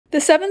The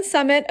 7th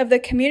Summit of the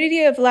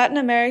Community of Latin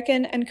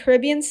American and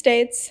Caribbean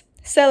States,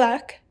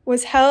 CELAC,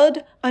 was held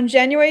on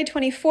January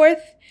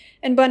 24th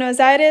in Buenos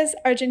Aires,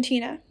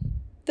 Argentina.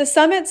 The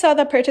summit saw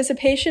the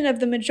participation of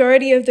the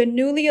majority of the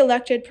newly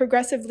elected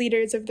progressive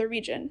leaders of the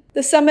region.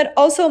 The summit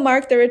also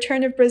marked the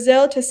return of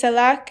Brazil to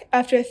CELAC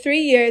after 3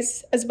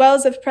 years, as well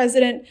as of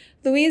President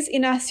Luiz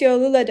Inácio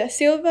Lula da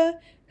Silva,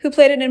 who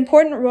played an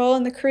important role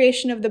in the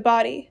creation of the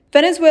body.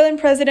 Venezuelan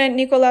President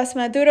Nicolás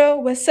Maduro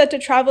was set to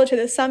travel to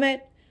the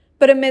summit,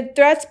 but amid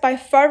threats by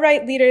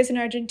far-right leaders in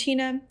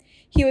Argentina,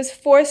 he was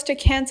forced to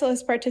cancel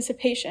his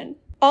participation.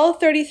 All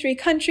 33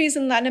 countries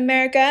in Latin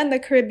America and the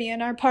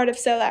Caribbean are part of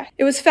CELAC.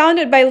 It was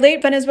founded by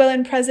late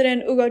Venezuelan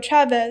President Hugo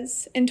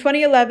Chavez in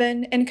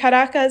 2011 in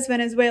Caracas,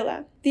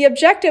 Venezuela. The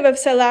objective of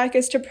CELAC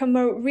is to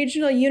promote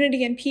regional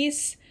unity and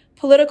peace,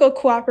 political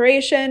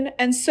cooperation,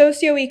 and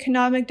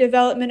socio-economic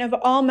development of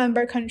all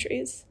member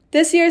countries.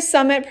 This year's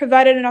summit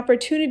provided an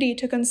opportunity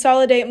to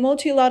consolidate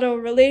multilateral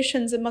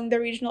relations among the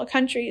regional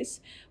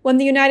countries, when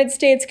the United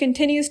States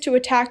continues to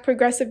attack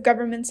progressive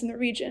governments in the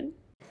region.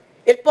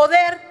 El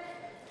poder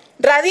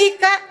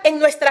radica en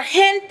nuestra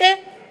gente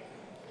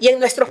y en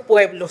nuestros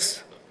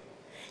pueblos.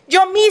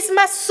 Yo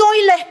misma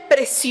soy la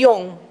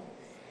expresión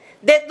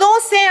de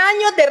 12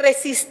 años de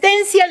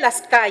resistencia en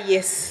las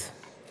calles.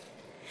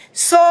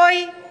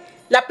 Soy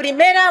la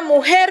primera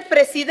mujer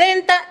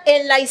presidenta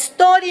en la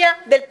historia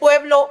del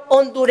pueblo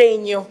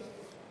hondureño.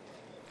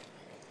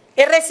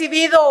 He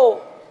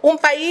recibido un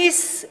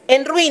país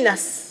en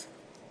ruinas,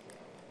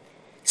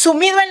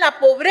 sumido en la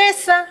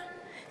pobreza,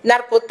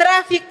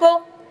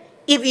 narcotráfico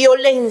y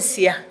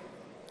violencia.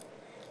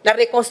 La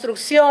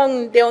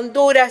reconstrucción de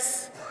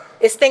Honduras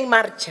está en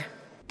marcha.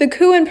 The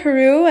coup in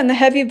Peru and the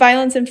heavy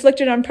violence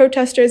inflicted on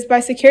protesters by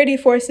security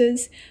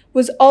forces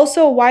was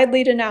also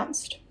widely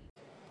denounced.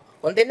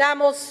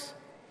 Condenamos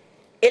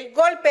el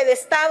golpe de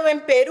Estado en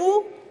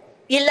Perú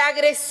y la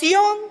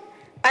agresión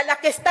a la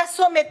que está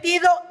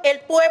sometido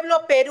el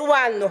pueblo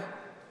peruano.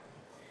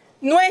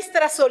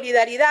 Nuestra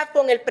solidaridad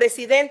con el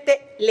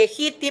presidente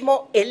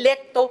legítimo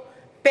electo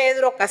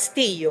Pedro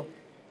Castillo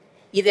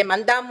y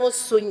demandamos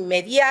su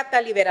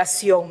inmediata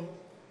liberación.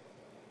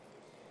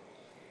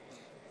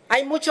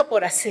 Hay mucho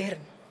por hacer.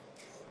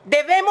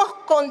 Debemos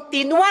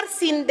continuar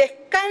sin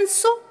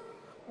descanso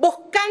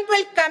buscando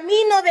el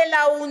camino de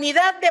la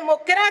unidad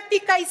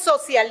democrática y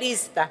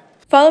socialista.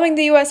 Following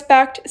the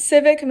U.S.-backed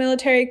civic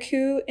military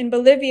coup in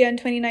Bolivia in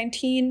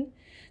 2019,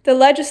 the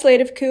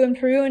legislative coup in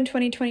Peru in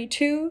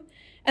 2022,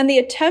 and the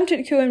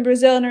attempted coup in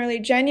Brazil in early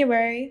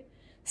January,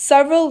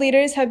 several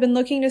leaders have been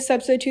looking to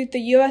substitute the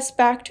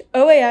U.S.-backed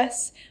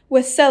OAS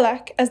with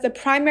CELAC as the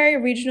primary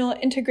regional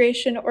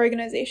integration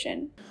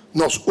organization.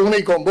 Nos une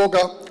y convoca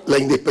la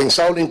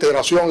indispensable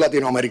integración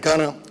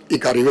latinoamericana y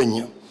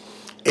caribeña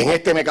en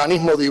este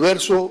mecanismo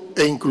diverso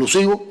e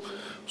inclusivo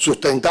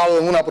sustentado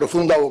en una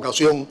profunda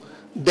vocación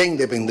de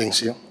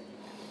independencia.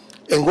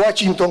 En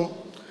Washington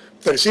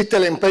persiste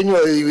el empeño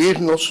de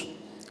dividirnos,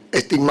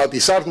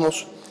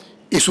 estigmatizarnos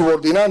y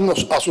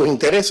subordinarnos a sus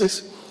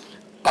intereses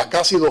a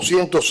casi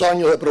 200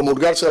 años de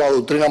promulgarse la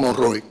doctrina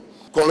Monroe.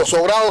 Con los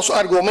sobrados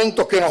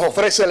argumentos que nos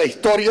ofrece la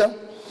historia,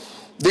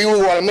 digo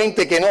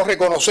igualmente que no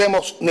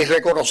reconocemos ni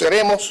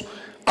reconoceremos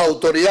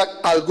autoridad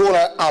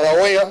alguna a la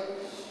OEA,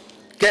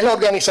 que es la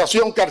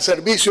organización que al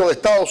servicio de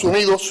Estados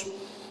Unidos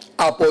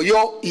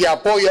apoyó y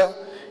apoya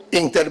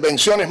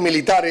intervenciones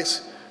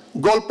militares,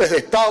 golpes de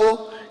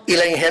Estado y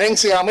la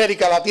injerencia en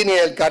América Latina y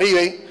el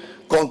Caribe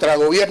contra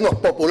gobiernos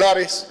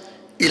populares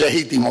y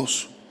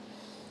legítimos.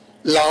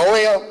 La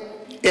OEA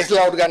es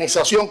la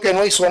organización que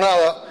no hizo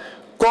nada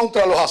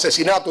contra los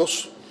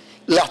asesinatos,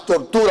 las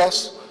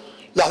torturas,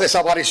 las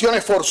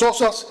desapariciones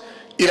forzosas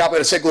y la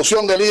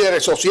persecución de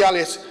líderes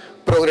sociales,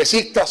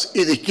 progresistas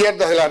y de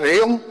izquierdas de la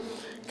región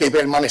que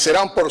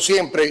permanecerán por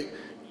siempre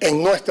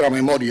en nuestra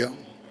memoria.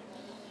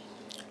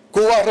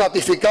 Cuba ha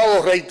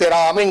ratificado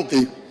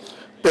reiteradamente,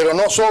 pero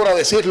no sobra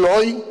decirlo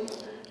hoy,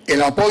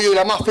 el apoyo y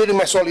la más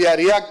firme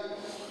solidaridad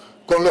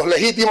con los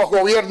legítimos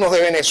gobiernos de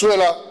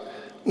Venezuela,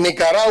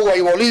 Nicaragua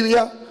y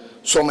Bolivia,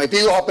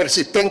 sometidos a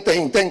persistentes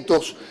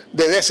intentos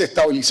de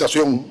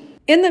desestabilización.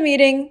 In the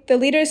meeting, the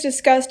leaders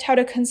discussed how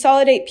to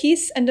consolidate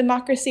peace and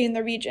democracy in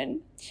the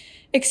region,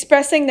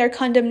 expressing their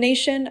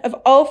condemnation of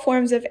all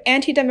forms of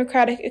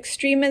anti-democratic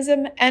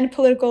extremism and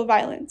political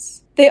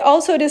violence. They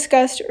also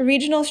discussed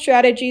regional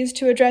strategies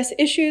to address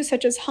issues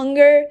such as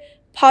hunger,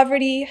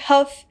 poverty,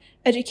 health,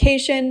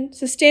 education,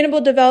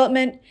 sustainable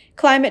development,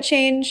 climate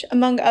change,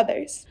 among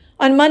others.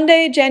 On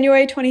Monday,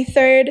 January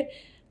 23rd,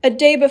 a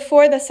day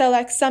before the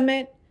CELAC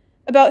summit,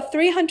 about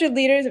 300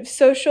 leaders of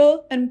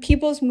social and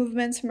people's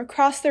movements from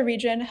across the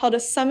region held a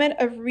summit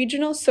of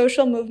regional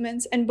social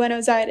movements in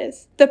Buenos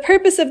Aires. The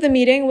purpose of the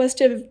meeting was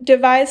to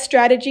devise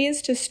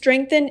strategies to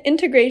strengthen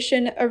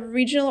integration of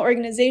regional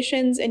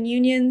organizations and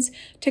unions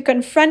to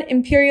confront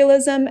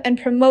imperialism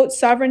and promote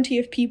sovereignty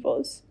of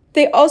peoples.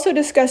 They also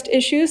discussed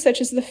issues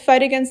such as the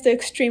fight against the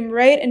extreme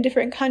right in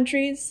different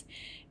countries,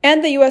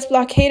 and the U.S.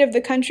 blockade of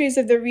the countries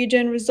of the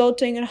region,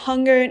 resulting in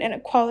hunger and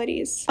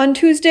inequalities. On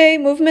Tuesday,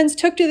 movements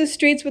took to the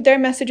streets with their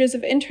messages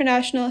of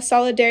international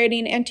solidarity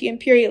and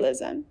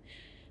anti-imperialism.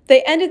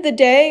 They ended the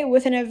day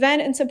with an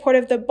event in support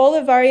of the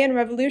Bolivarian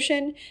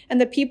Revolution and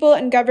the people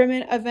and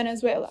government of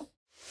Venezuela.